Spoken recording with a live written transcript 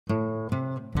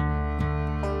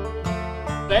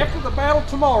after the battle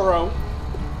tomorrow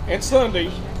and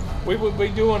Sunday, we will be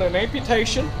doing an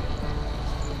amputation.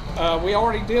 We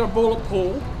already did a bullet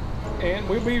pull, and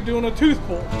we'll be doing a tooth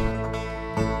pull.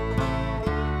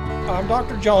 I'm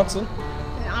Dr. Johnson.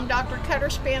 And I'm Dr. Cutter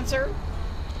Spencer.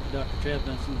 Dr. Chad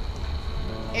Benson.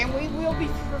 And we will be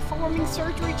performing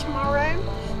surgery tomorrow.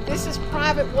 This is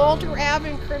Private Walter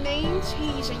Alvin Cremines.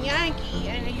 He's a Yankee,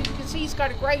 and you can see he's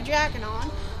got a gray jacket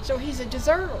on, so he's a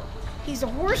deserter. He's a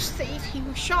horse thief. He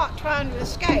was shot trying to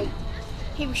escape.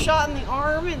 He was shot in the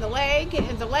arm and the leg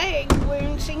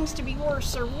wound seems to be worse.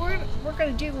 So what we're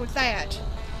going to do with that,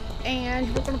 and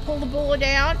we're going to pull the bullet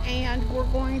out, and we're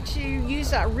going to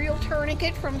use a real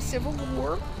tourniquet from Civil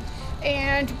War,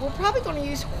 and we're probably going to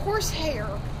use horsehair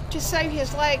to sew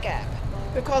his leg up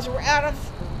because we're out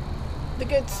of the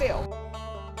good silk.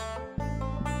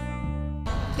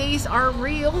 These are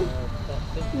real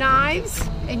knives,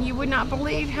 and you would not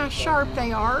believe how sharp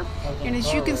they are. And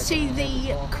as you can see,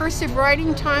 the cursive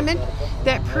writing timing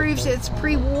that proves it's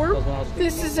pre-war.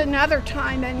 This is another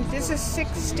timing. This is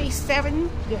 67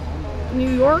 New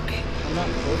York,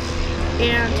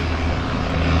 and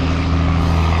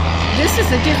this is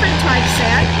a different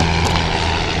typeset.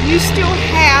 You still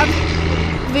have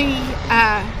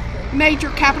the major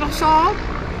capital saw.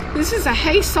 This is a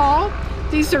hay saw.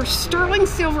 These are sterling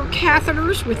silver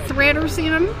catheters with threaders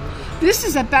in them. This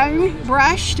is a bone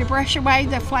brush to brush away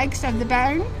the flakes of the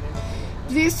bone.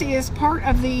 This is part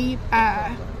of the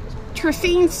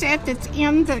trephine set that's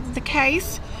in the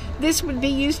case. This would be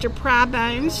used to pry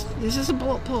bones. This is a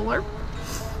bullet puller.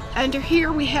 Under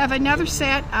here we have another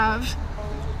set of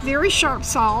very sharp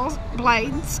saw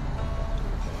blades.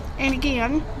 And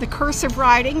again, the cursive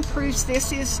writing proves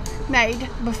this is made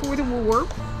before the war.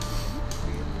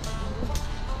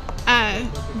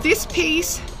 This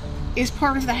piece is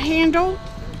part of the handle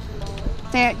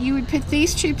that you would put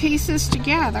these two pieces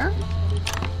together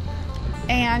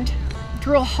and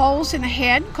drill holes in the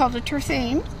head called a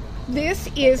trephine. This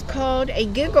is called a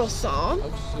giggle saw,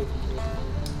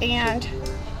 and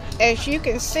as you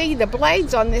can see, the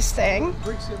blades on this thing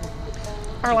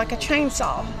are like a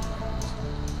chainsaw.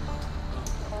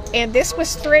 And this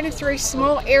was threaded through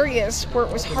small areas where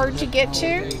it was hard to get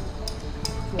to,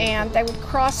 and they would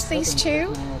cross these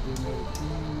two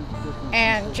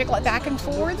and jiggle it back and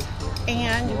forth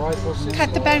and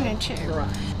cut the bone in two.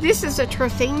 This is a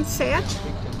trephine set.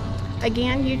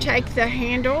 Again, you take the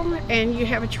handle and you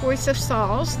have a choice of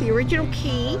saws. The original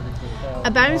key, a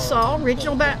bone saw,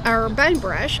 bone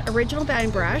brush,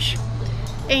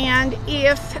 and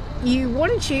if you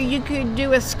wanted to, you could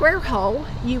do a square hole.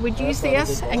 You would use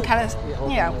this and cut a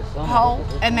hole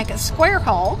and make a square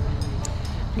hole.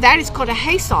 That is called a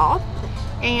hay saw,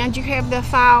 and you have the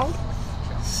file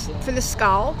for the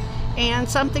skull and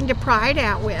something to pry it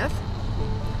out with.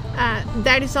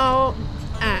 That is all.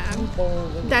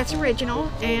 That's original,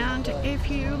 and if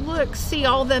you look, see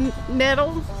all the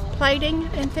metal plating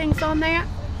and things on that?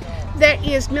 That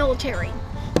is military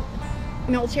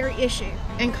issue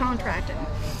and contracting.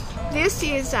 This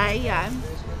is a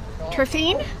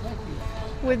trephine,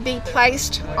 would be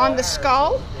placed on the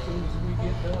skull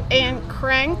and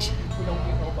cranked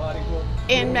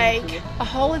and make a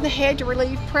hole in the head to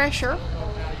relieve pressure.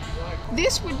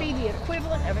 This would be the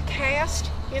equivalent of a cast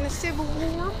in the Civil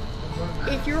War.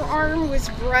 If your arm was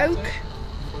broke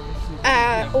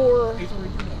or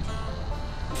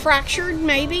fractured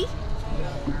maybe,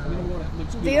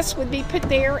 this would be put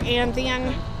there and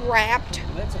then wrapped,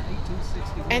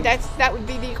 and that would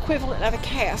be the equivalent of a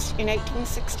cast in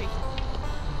 1860.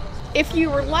 If you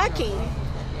were lucky,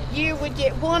 you would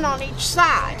get one on each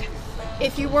side.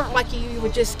 If you weren't lucky, you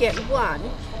would just get one.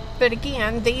 But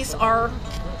again, these are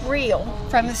real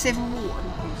from the Civil War.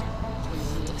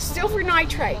 Silver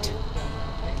nitrate.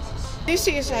 This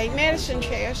is a medicine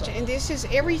chest, and this is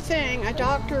everything a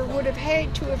doctor would have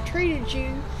had to have treated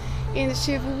you in the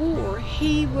Civil War.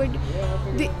 He would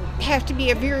have to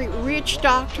be a very rich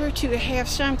doctor to have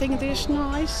something this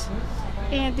nice.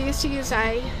 And this is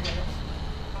a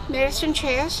medicine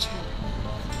chest.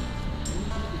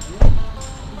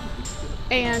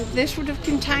 And this would have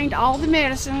contained all the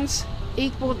medicines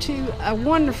equal to a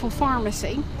wonderful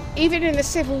pharmacy. Even in the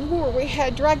Civil War, we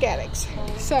had drug addicts.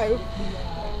 So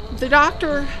the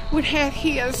doctor would have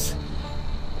his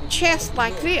chest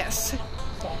like this,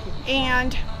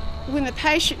 and when the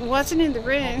patient wasn't in the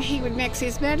room, he would mix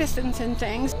his medicines and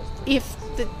things. If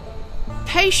the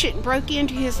patient broke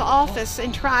into his office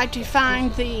and tried to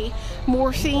find the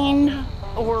morphine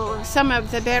or some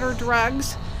of the better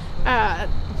drugs,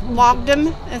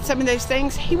 laudanum and some of those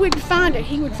things, he wouldn't find it.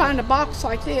 He would find a box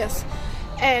like this,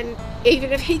 and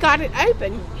even if he got it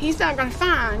open, he's not going to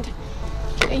find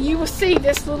And you will see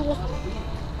this little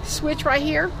switch right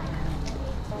here.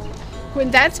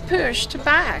 When that's pushed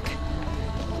back,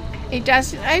 it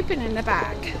doesn't open in the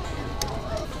back.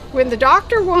 When the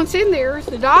doctor wants in there,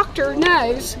 the doctor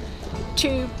knows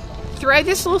to throw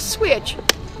this little switch.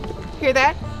 Hear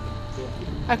that?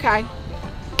 Okay.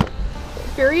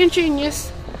 Very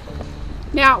ingenious.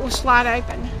 Now it will slide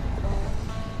open.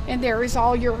 And there is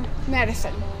all your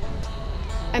medicine.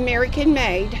 American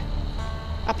made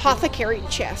apothecary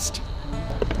chest.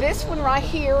 This one right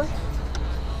here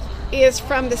is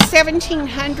from the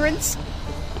 1700s,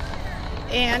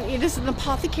 and it is an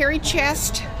apothecary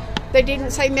chest. They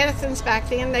didn't say medicines back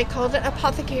then, they called it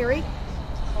apothecary.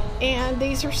 And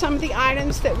these are some of the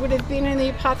items that would have been in the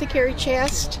apothecary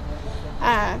chest.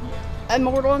 A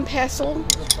mortar and pestle,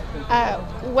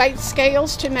 weight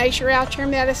scales to measure out your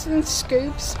medicine,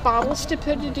 scoops, bottles to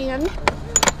put it in.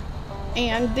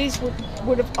 And these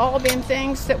would have all been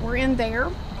things that were in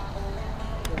there.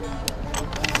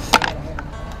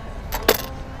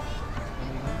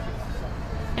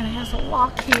 And it has a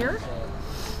lock here.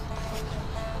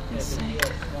 Let's see.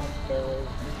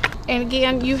 And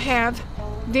again, you have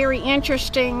very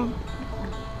interesting,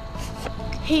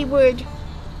 he would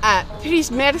put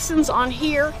his medicines on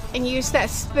here and use that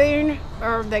spoon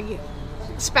or the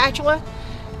spatula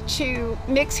to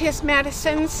mix his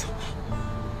medicines.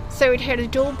 So it had a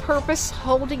dual purpose,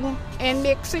 holding and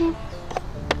mixing.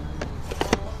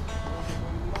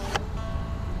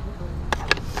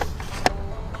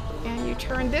 And you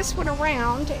turn this one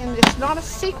around, and it's not a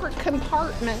secret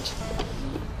compartment,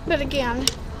 but again,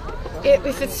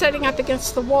 if it's setting up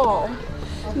against the wall.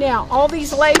 Now, all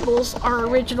these labels are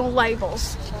original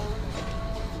labels.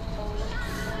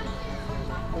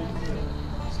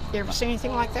 You ever seen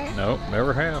anything like that? Nope,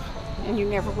 never have. And you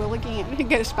never will again. It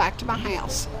goes back to my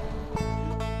house.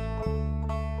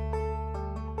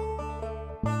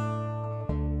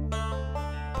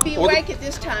 Be awake at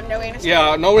this time, no anesthetic.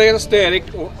 Yeah, no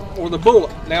anesthetic or the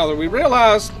bullet. Now that we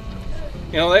realized,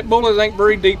 you know, that bullet ain't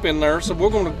very deep in there, so we're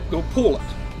going to go pull it.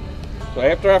 So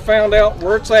after I found out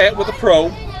where it's at with the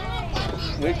probe,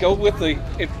 we go with the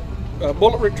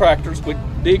bullet retractors. We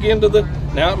dig into the.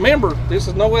 Now remember, this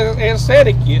is no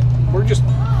anesthetic yet. We're just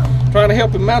trying to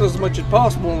help him out as much as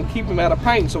possible and keep him out of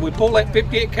pain. So we pull that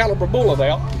 58 caliber bullet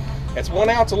out. That's 1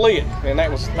 ounce of lead, and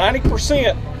that was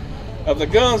 90% of the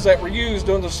guns that were used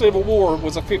during the Civil War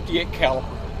was a 58 caliber.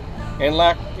 And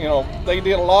like, you know, they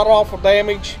did a lot of awful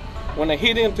damage. When they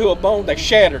hit into a bone, they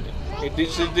shattered it. It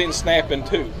just didn't snap in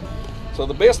two. So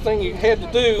the best thing you had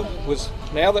to do was,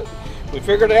 now that we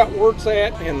figured out where it's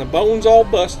at and the bone's all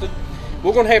busted,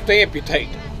 we're going to have to amputate.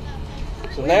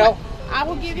 So now, I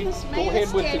will give him some go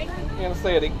ahead with the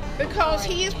anesthetic. Because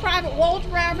he is Private Walter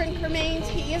Reverend Cremines.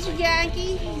 He is a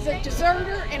Yankee, he's a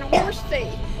deserter and a horse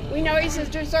thief. We know he's a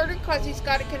deserter because he's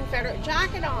got a Confederate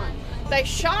jacket on. They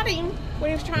shot him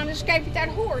when he was trying to escape with that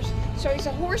horse. So he's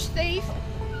a horse thief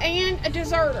and a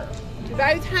deserter.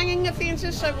 Both hanging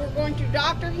offenses, so we're going to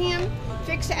doctor him,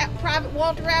 fix that Private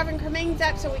Walter Reverend Cremines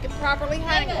up so we can properly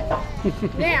hang him.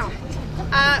 Now,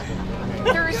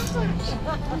 there's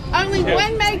only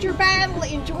one major battle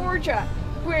in Georgia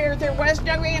where there was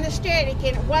no anesthetic,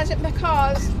 and it wasn't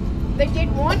because they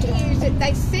didn't want to use it,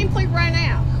 they simply ran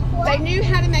out. They knew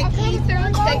how to make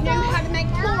ether, they knew how to make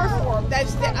chloroform.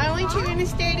 Those are the only two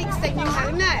anesthetics they knew how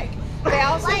to make. They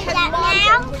also had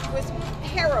laudanum, which was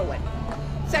heroin.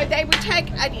 So they would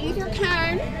take an ether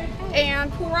cone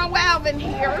and pour a valve in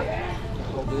here.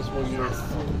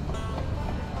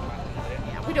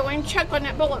 Yeah, we don't even choke on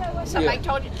that bullet. Somebody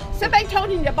told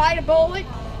him to bite a bullet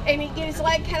and he'd get his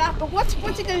leg cut off. But what's he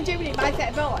going to do when he bites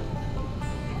that bullet?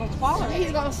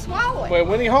 He's going to swallow it. Well,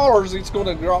 when he hollers, it's going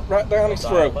to drop right down his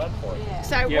throat.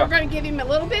 So we're going to give him a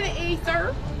little bit of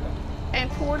ether and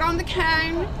pour it on the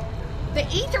cone. The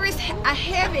ether is a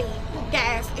heavy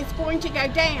gas. It's going to go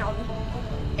down.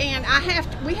 And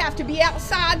we have to be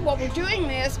outside while we're doing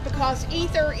this because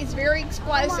ether is very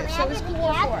explosive, so is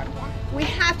chloroform. We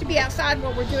have to be outside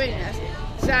while we're doing this.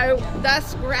 So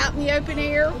thus we're out in the open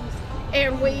air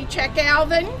and we check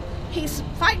Alvin. He's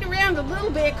fighting around a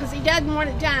little bit because he doesn't want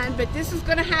it done, but this is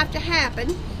going to have to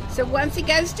happen. So once he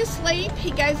goes to sleep,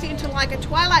 he goes into like a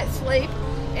twilight sleep,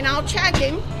 and I'll check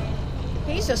him.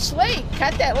 He's asleep.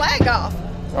 Cut that leg off.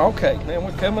 Okay, then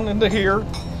we're coming into here,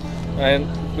 and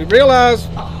we realize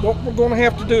what we're going to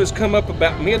have to do is come up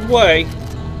about midway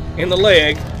in the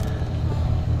leg.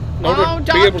 Oh,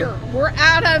 doctor, we're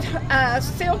out of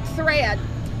silk thread.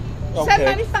 Okay.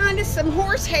 Somebody find us some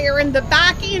horsehair, and the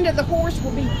back end of the horse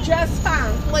will be just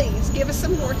fine. Please give us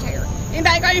some horsehair.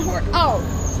 Anybody got any horse? Oh,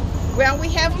 well, we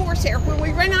have horsehair. When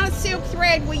we run out of silk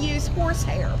thread, we use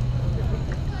horsehair.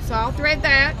 So I'll thread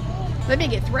that. Let me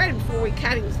get threaded before we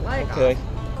cut his leg Okay.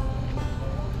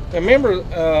 off. Remember,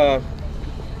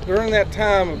 during that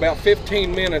time, about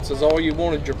 15 minutes is all you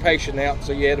wanted your patient out.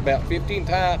 So you had about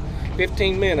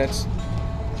 15 minutes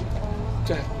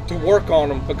to work on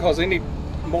them, because any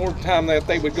more time that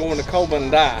they would go into coma and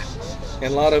die.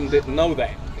 And a lot of them didn't know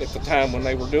that at the time when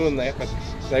they were doing that, but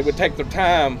they would take their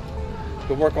time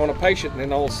to work on a patient, and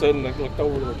then all of a sudden they looked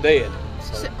over, they're dead.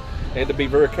 So they had to be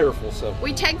very careful. So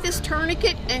we take this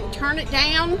tourniquet and turn it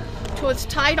down till it's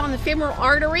tight on the femoral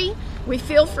artery. We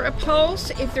feel for a pulse.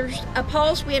 If there's a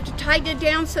pulse, we have to tighten it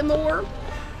down some more.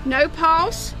 No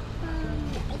pulse.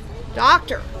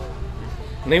 Doctor.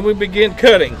 and then we begin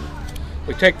cutting.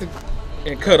 We take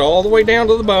and cut all the way down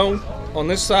to the bone on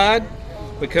this side.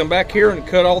 We come back here and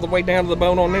cut all the way down to the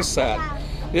bone on this side.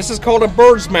 This is called a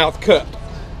bird's mouth cut.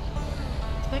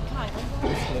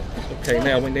 Okay,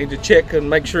 now we need to check and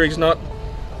make sure he's not.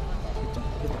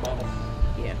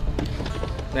 Yeah.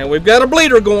 Now we've got a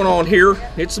bleeder going on here.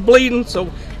 It's bleeding,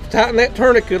 so tighten that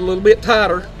tourniquet a little bit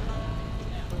tighter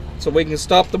so we can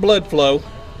stop the blood flow.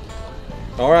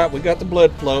 All right, we got the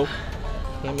blood flow.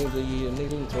 Give me the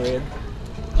needle and thread.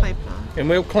 Clamp it on. And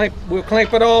we'll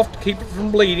clamp it off to keep it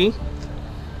from bleeding.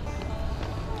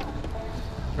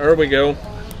 There we go.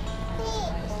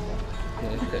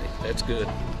 Okay, that's good.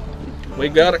 We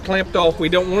got it clamped off. We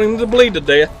don't want him to bleed to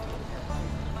death.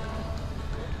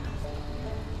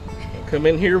 We'll come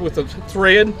in here with a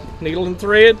thread, needle and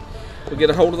thread. We'll get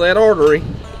a hold of that artery.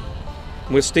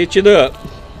 We'll stitch it up.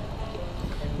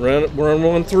 Run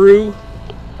one through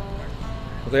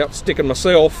without sticking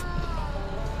myself.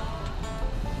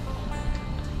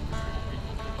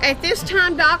 At this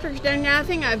time, doctors know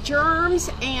nothing of germs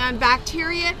and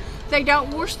bacteria. They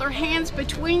don't wash their hands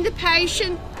between the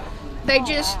patient. They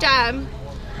just go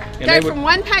from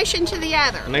one patient to the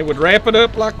other. And they would wrap it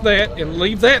up like that and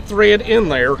leave that thread in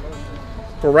there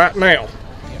for right now.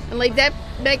 And leave that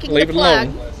making Leave the it plug.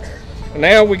 alone. And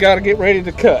now we got to get ready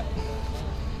to cut.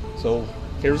 So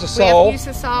here's a We have saw, to use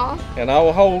the saw. and I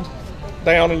will hold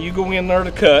down and you go in there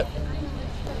to cut.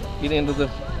 Get into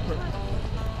the...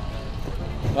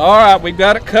 Alright, we've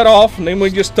got it cut off, and then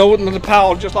we just throw it into the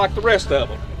pile just like the rest of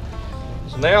them.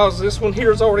 So now as this one here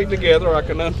is already together, I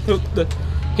can unhook the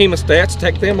hemostats,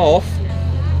 take them off.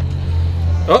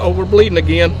 Uh-oh, we're bleeding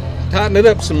again. Tighten it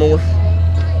up some more.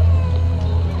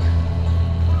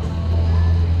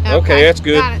 Okay, that's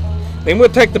good. Got it. Then we'll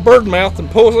take the bird mouth and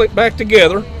pull it back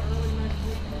together.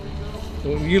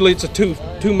 Usually it's a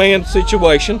two-man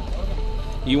situation.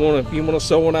 You want to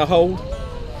sew and I hold.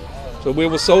 So we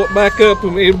will sew it back up,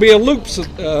 and it'll be a loop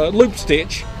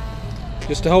stitch,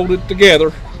 just to hold it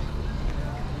together.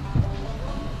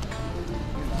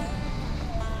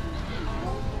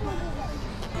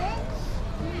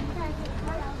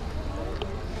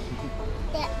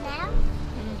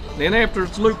 Then after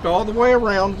it's looped all the way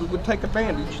around, we would take a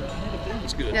bandage.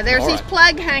 That's good. Now there's All his right.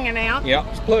 plug hanging out. Yeah,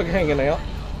 it's plug hanging out.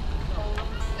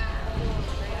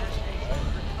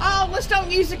 Oh, let's don't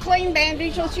use a clean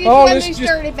bandage. Let's use one of let's these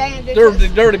just dirty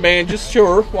bandages. Dirty bandages,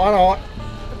 sure, why not?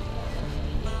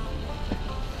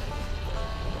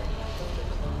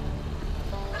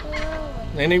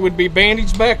 Then he would be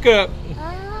bandaged back up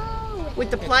With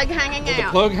the plug hanging with the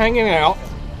out. plug hanging out.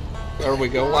 There we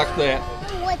go, like that.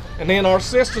 And then our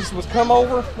assistants would come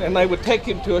over and they would take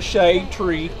him to a shade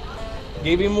tree,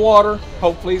 give him water.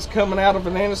 Hopefully he's coming out of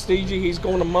an anesthesia. He's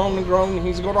going to moan and groan,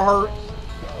 he's going to hurt.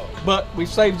 But we've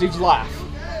saved his life.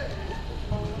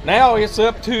 Now it's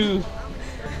up to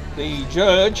the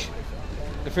judge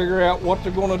to figure out what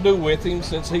they're going to do with him,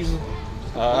 since he's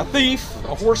a thief,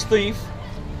 a horse thief.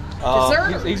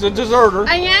 Deserter. He's a deserter.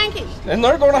 A Yankee. And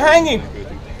they're going to hang him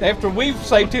after we've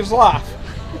saved his life.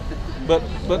 But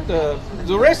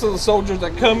the rest of the soldiers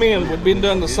that come in would be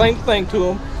done the same thing to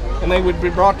them, and they would be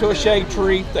brought to a shade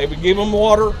tree. They would give them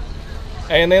water,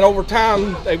 and then over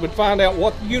time they would find out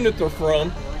what unit they're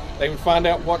from. They would find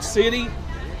out what city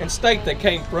and state they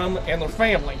came from and their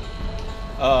family.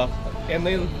 And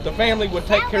then the family would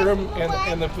take care of them,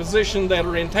 and the physicians that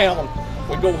are in town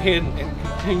would go ahead and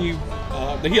continue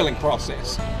the healing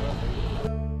process.